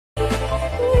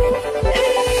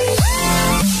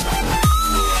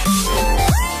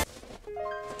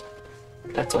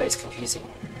That's why it's confusing.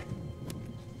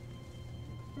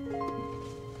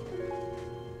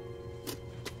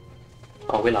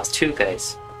 Oh, we lost 2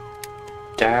 guys.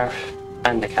 Darth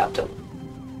and the captain.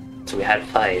 So we had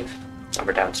 5, and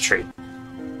we're down to 3.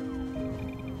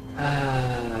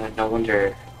 No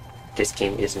wonder this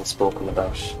game isn't spoken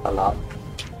about a lot.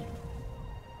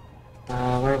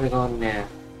 Where are we going now?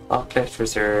 Uplift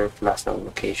Reserve, last known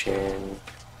location.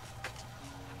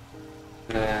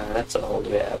 That's all the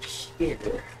way up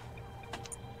here.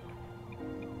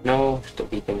 No, the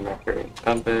beacon marker and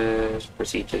compass.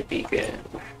 Proceed to the beacon.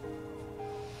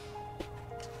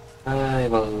 I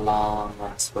have a long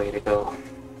last way to go.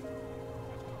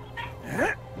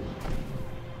 I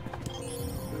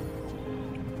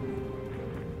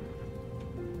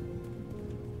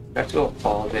have to go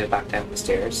all the way back down the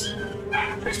stairs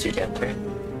just to get there.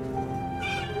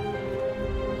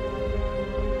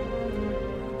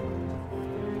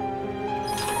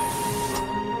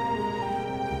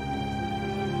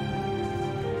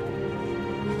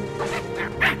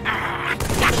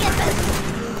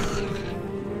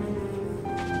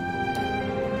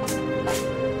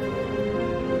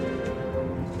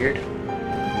 Weird.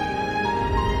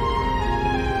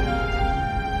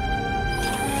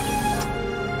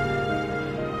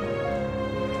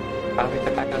 How do we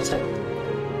get back outside?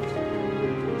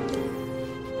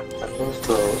 That was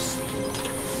close.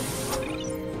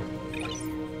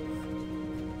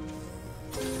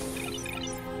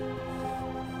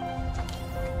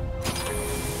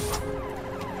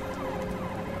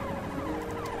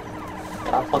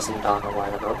 That wasn't done a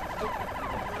while ago.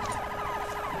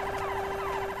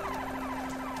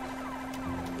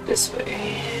 This way.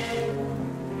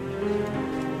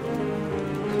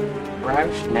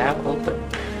 Route now open.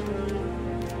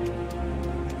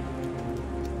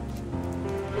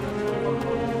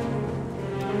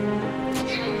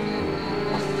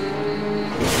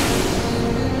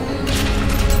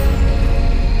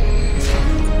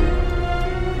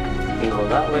 You go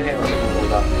that way or you go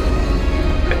that way?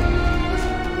 Okay.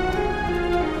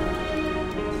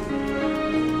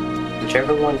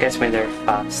 Whichever one gets me there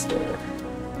faster.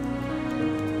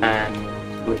 And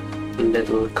with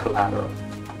little collateral.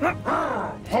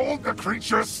 Hold the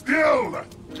creature still!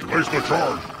 Place the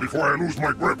charge before I lose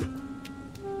my grip.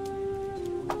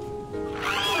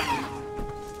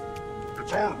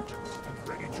 It's armed and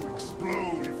ready to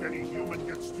explode if any human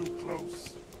gets too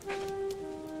close.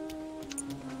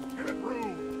 Give it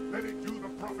room. Let it do the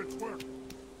prophet's work.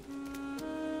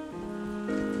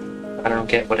 I don't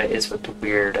get what it is with the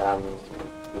weird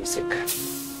music.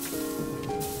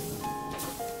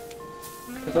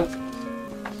 Look.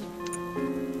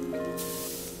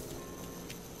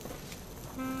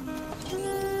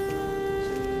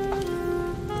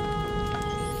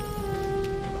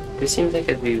 This seems like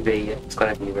it's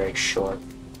gonna be a very short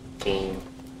game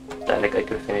that like I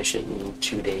could finish it in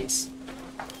 2 days,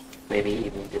 maybe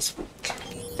even this week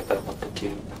if I wanted to.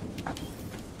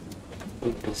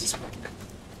 Ooh, does this work?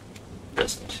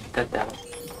 Doesn't. God damn it.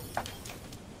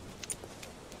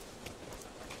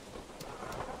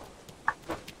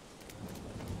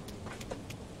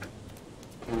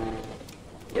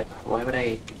 Yeah, why would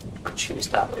I choose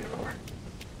that way for?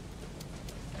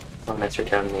 Unless you're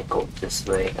telling me go this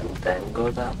way and then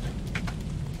go that way.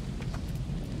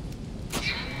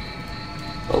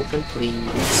 Open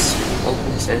please.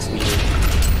 Open sesame.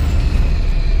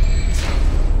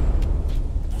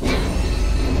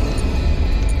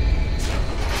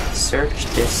 Search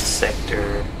this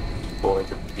sector for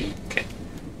the beacon.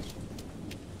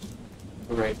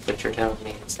 Right, but you're telling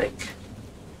me it's like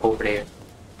over there.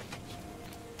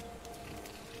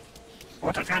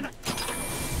 What a cannon!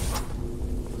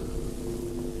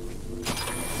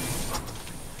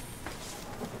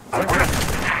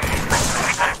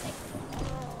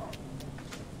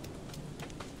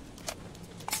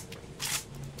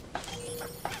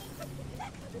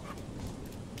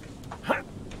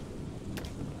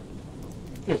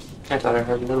 I thought I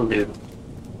heard a little dude.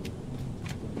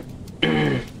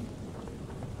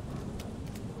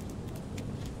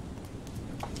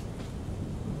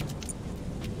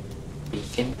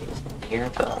 Beacon is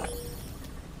nearby.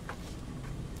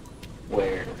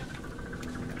 Where?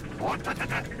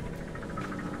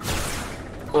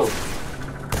 Whoa.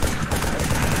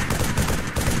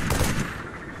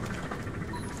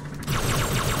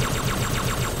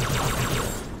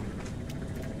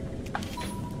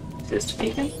 Is this the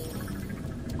beacon?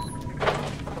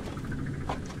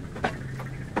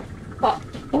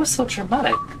 What was so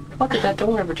dramatic? What did that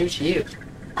door ever do to you?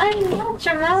 I'm not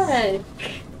dramatic.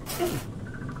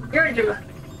 You're dramatic.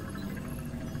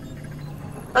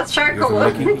 That's charcoal.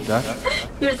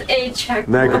 Here's a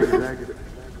charcoal. Negative.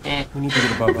 We need to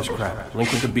get above this crap.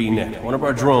 Link with the B-net. One of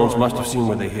our drones must have seen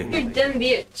where they hit. You dumb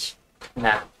bitch.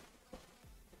 Nah.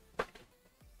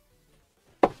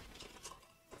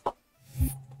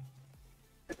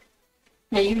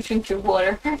 Yeah, you drink your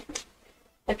water.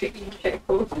 After eating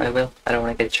charcoal. I will. I don't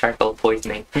want to get charcoal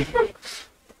poisoning.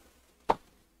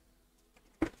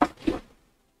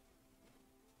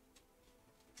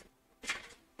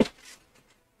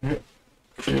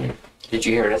 Did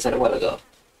you hear what I said a while ago?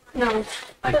 No.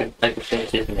 I could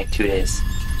finish it in like 2 days.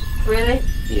 Really?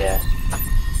 Yeah,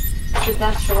 Is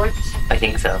that short? I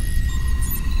think so.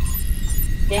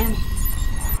 Damn.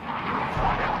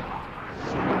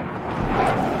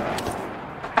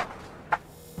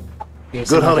 Here's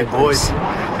Good some hunting, other boys.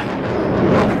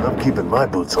 ones. I'm keeping my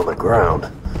boots on the ground.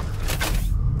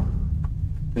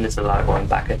 And there's a lot going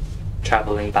back and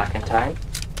traveling back in time.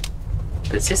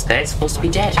 But this guy's supposed to be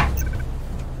dead.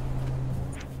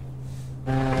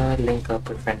 Link up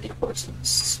with friendly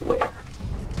forces. Where?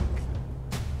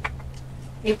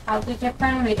 You probably your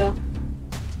friend we do.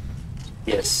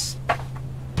 Yes.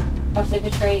 What's the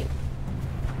betrayed?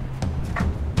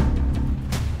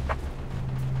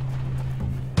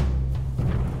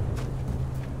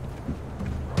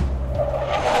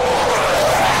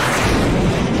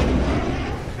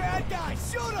 Bad guy,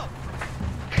 shoot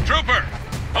him! Trooper,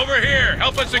 over here.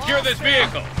 Help us secure this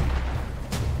vehicle.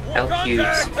 Help you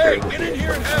Contact! secure Hey, the get in vehicle.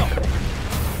 here and help.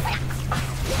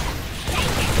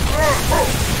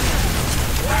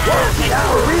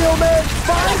 Real men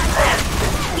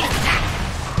fight!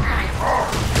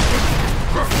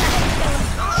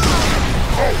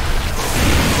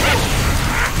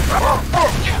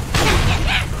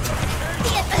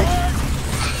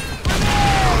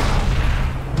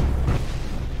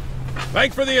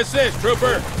 Thanks for the assist,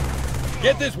 Trooper.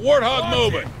 Get this warthog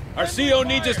moving. Our CO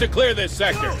needs us to clear this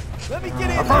sector. Let me get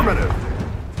in Affirmative.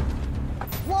 there.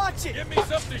 Watch it! Give me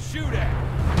something to shoot at.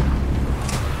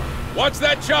 Watch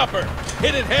that chopper.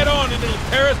 Hit it head on and it'll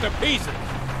tear us to pieces.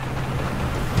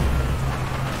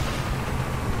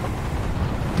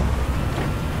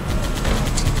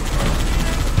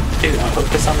 Dude,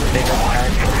 focus on the bigger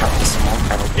character, not the small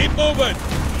character. Keep moving.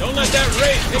 Don't let that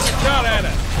race take a shot at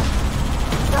us.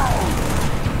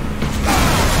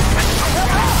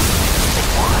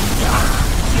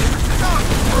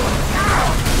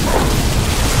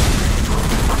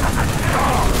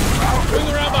 Swing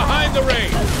around behind the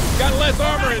race. Got less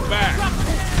armor in back.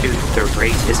 Dude, the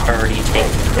race is already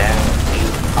taken down. You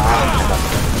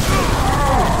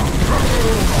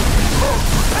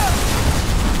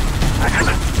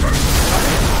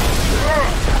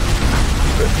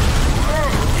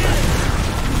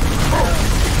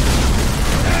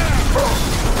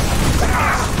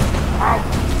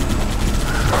are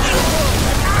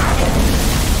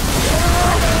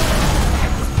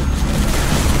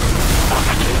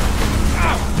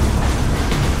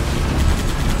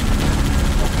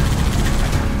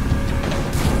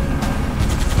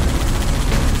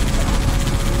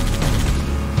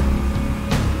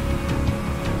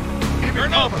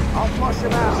Colonel, I'll flush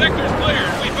him out. sector's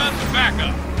cleared. We found some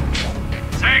backup.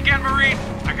 Say again, Marine.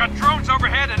 I got drones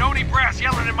overhead and Oni brass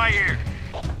yelling in my ear.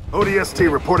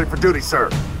 ODST reporting for duty, sir.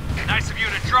 Nice of you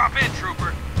to drop in,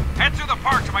 Trooper. Head through the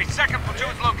park to my 2nd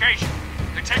platoon's location.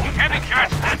 They're taking heavy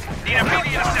casualties. Need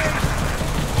immediate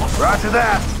assistance. Roger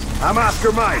that. I'm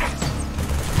Oscar Mike.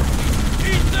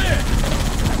 He's there.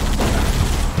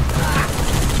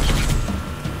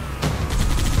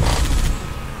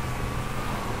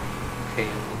 okay.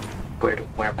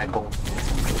 Where am I going? Stay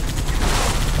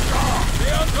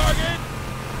on target.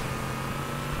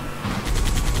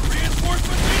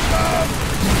 Reinforcements inbound.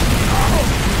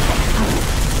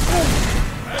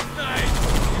 That's nice.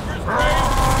 Keeper's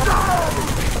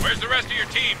brave. Where's the rest of your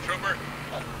team, Trooper?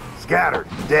 Scattered.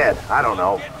 Dead. I don't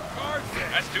know.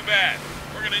 That's too bad.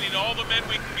 We're gonna need all the men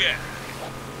we can get.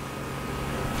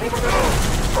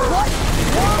 What?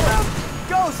 One of them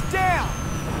goes down!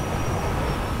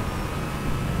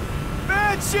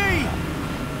 Banshee!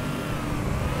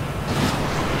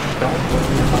 Don't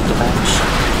worry about the bench.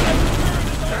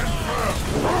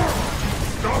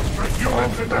 Oh,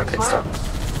 don't get stuck.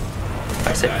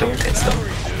 I said don't get stuck.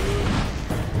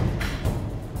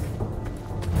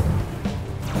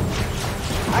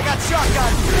 I got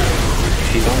shotgun!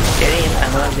 If you don't get in,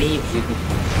 I'm gonna leave you.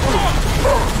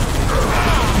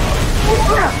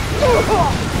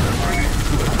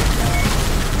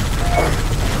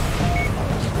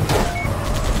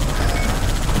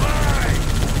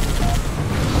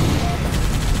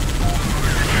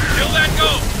 Kill that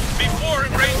ghost before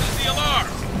it raises the alarm.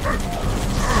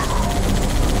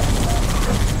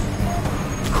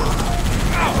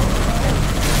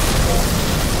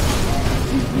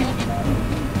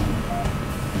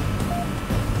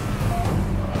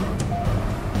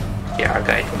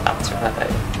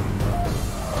 Survive.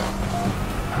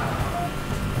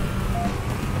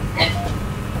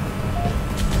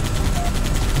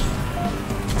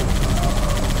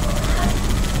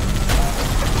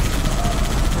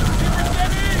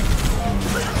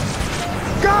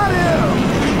 Got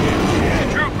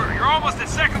him! Trooper, you're almost at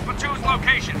 2nd Platoon's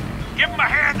location. Give them a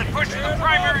hand and push to the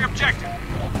primary objective.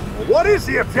 What is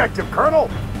the objective, Colonel?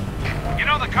 You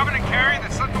know the Covenant carrier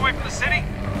that slipped away from the city?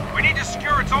 We need to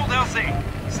secure its old LZ.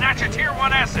 Snatch a Tier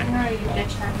 1 asset. No, you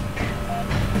bitch.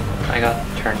 I got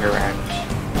turned around.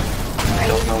 I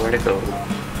don't know where to go.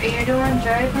 Are you doing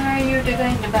driving or are you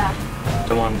doing the back?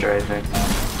 Don't want to drive it.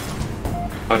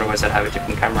 Otherwise I'd have a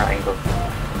different camera angle.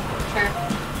 Sure.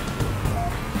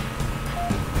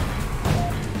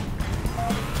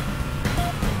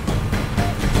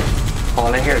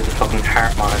 All I hear is a fucking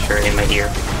heart monitor in my ear.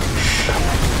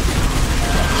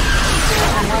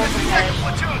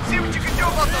 Platoon, see what you can do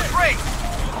about those brakes.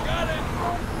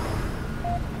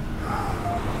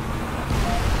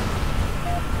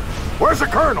 Where's the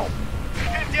Colonel?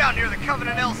 Pinned down near the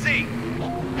Covenant LZ.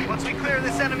 Once we clear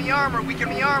this enemy armor, we can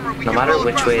rearmor. We No can matter roll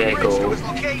which across way the I bridge go. to his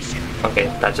location. Okay,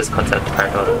 that just cuts out the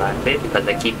part automatically because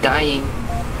I keep dying.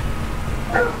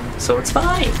 So it's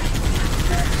fine.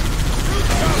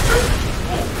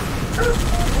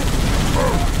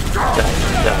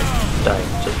 Die.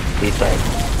 Just please die.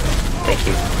 Thank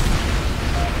you.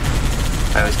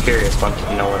 I was curious, wanted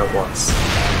to know what it was.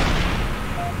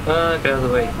 Get out of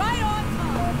the way.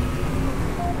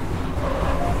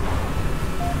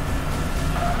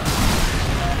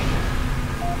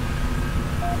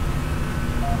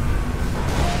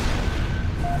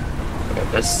 Okay,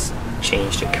 let's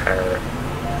change the car.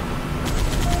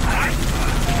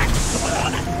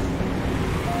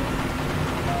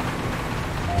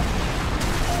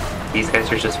 These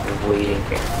guys are just waiting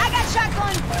here. I got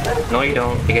shotgun. No, you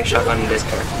don't. You get shotgun in this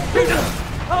car.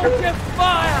 Open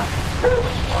fire!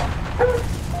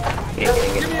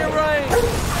 Give me a raise!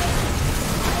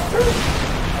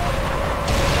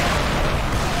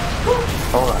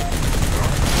 Hold on.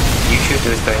 You shoot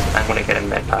those guys. I'm gonna get a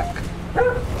med pack.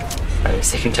 I'm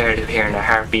sick and tired of hearing a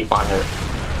heartbeat monitor.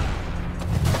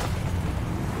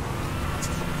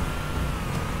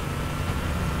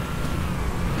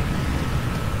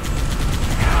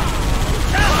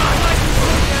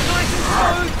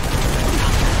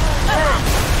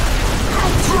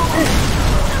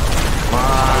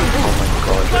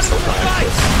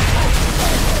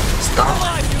 Stop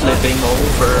flipping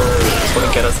over. It's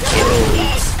gonna get us killed.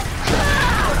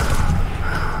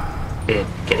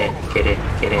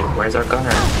 Get in. Where's our gunner?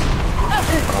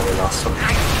 Oh, we lost him.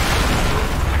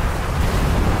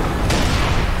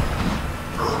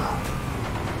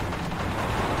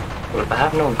 Well, if I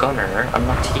have no gunner, I'm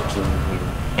not taking you.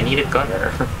 I need a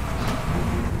gunner.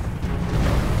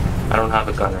 I don't have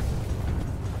a gunner.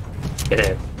 Get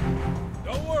in.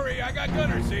 Don't worry, I got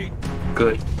gunner seat.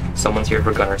 Good. Someone's here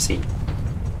for gunner seat.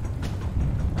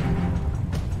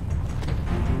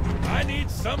 I need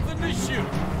something to shoot.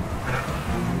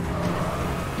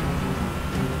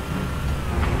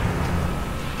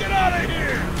 Get out of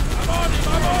here! I'm on him!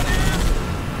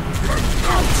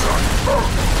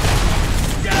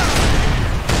 Get out!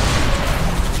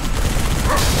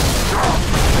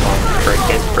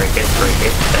 Break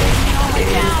it.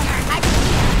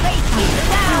 Thank you.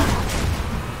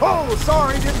 Oh,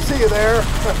 sorry, didn't see you there.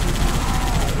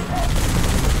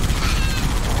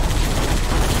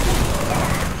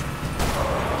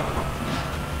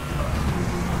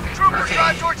 Trooper,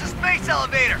 drive towards the space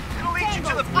elevator. It'll lead you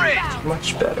to the bridge.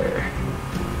 Much better.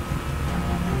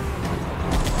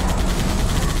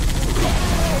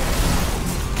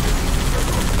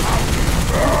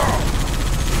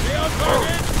 Stay on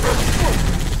target!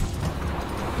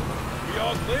 We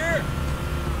all clear?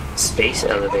 Space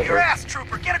Move elevator. your ass,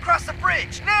 Trooper. Get across the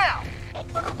bridge, now!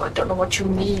 I don't know what you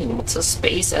mean. It's a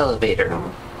space elevator.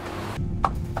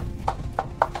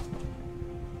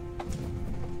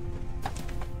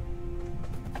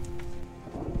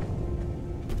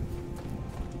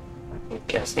 I'm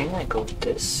guessing I go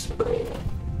this way.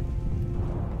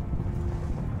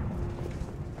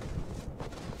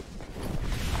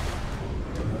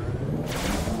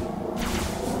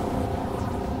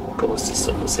 Ghost is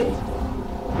still the same.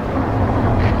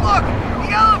 Look!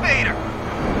 The elevator!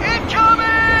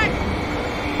 Incoming!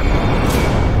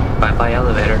 Bye-bye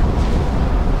elevator.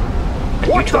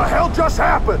 And What the hell just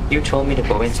happened? You told me to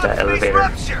go into that Subspace elevator.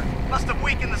 rupture! Must have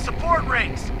weakened the support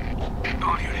rings.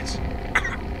 All units.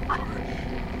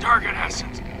 Target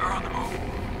assets are on the move.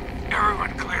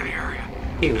 Everyone clear the area.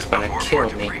 He was gonna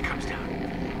kill me. Comes down.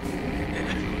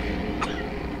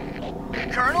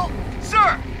 Colonel?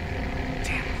 Sir!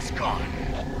 Damn, this He's gone.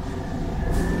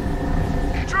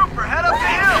 Trooper, head up the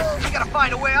hill! We gotta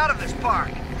find a way out of this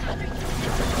park.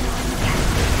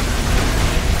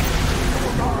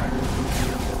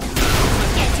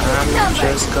 I'm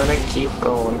just gonna keep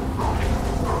going.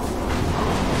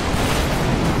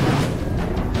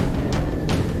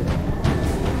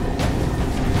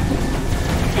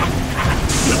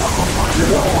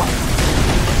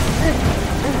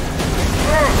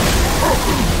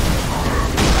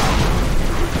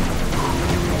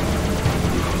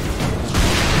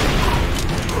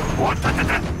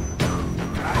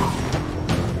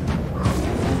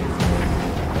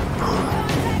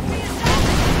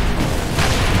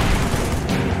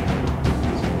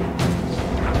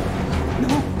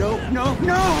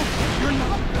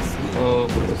 Oh,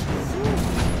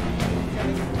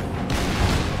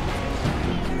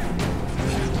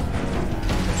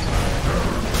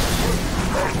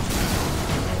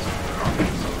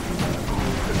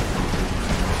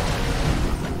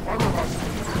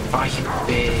 oh, you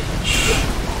bitch.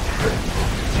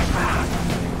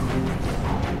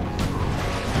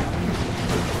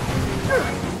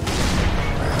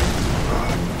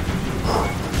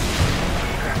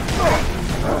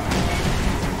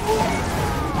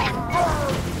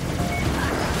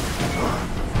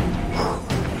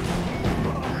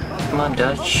 Come on,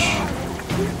 Dutch.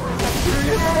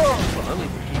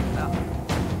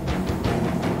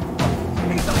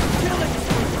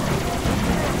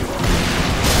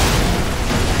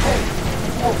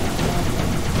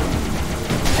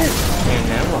 And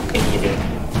now what can you do?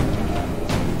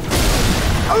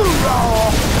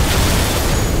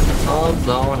 All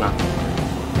blown up.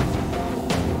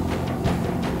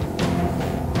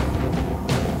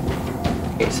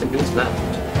 Okay, so who's left?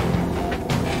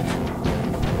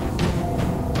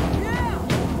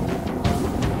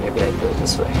 Maybe I go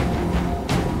this way.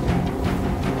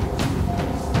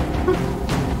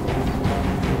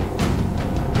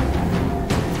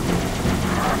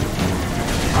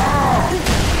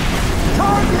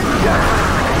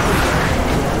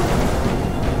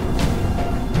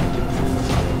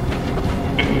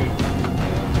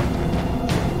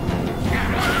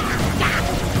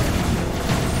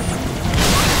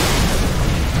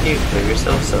 You put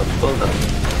yourself so full up.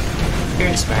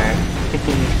 You're smart.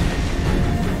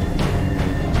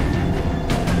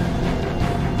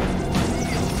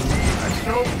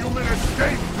 No human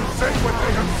escape to say what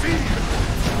they have seen!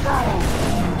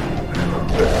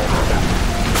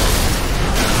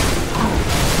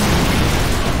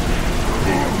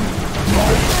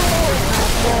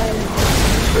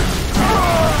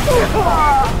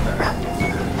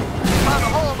 Found a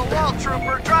hole in the wall,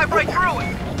 Trooper. Drive right through it.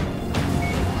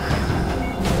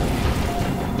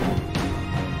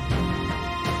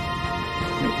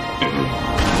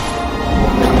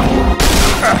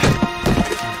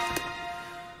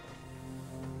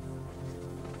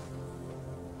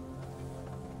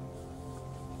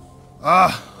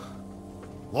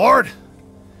 Lord,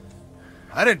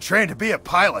 I didn't train to be a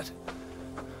pilot.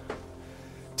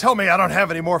 Tell me I don't have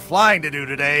any more flying to do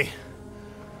today.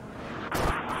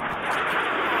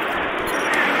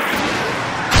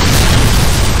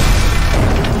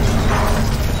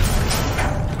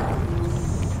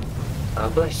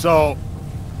 Lovely. So,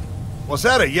 was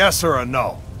that a yes or a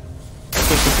no?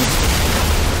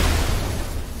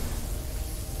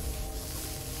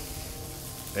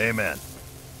 Amen.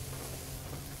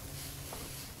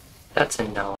 That's a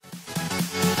no.